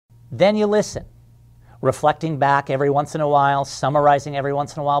Then you listen, reflecting back every once in a while, summarizing every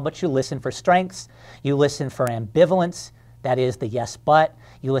once in a while, but you listen for strengths, you listen for ambivalence, that is the yes but,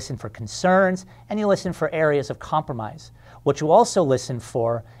 you listen for concerns, and you listen for areas of compromise. What you also listen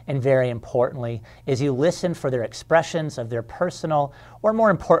for, and very importantly, is you listen for their expressions of their personal, or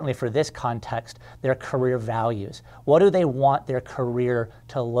more importantly for this context, their career values. What do they want their career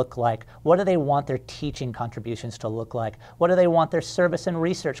to look like? What do they want their teaching contributions to look like? What do they want their service and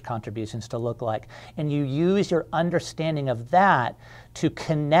research contributions to look like? And you use your understanding of that to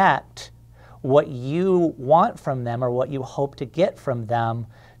connect what you want from them or what you hope to get from them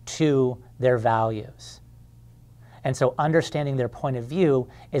to their values. And so understanding their point of view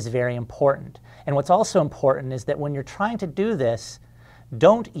is very important. And what's also important is that when you're trying to do this,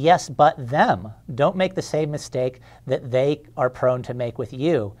 don't yes but them. Don't make the same mistake that they are prone to make with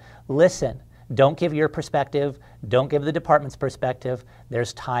you. Listen, don't give your perspective, don't give the department's perspective.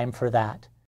 There's time for that.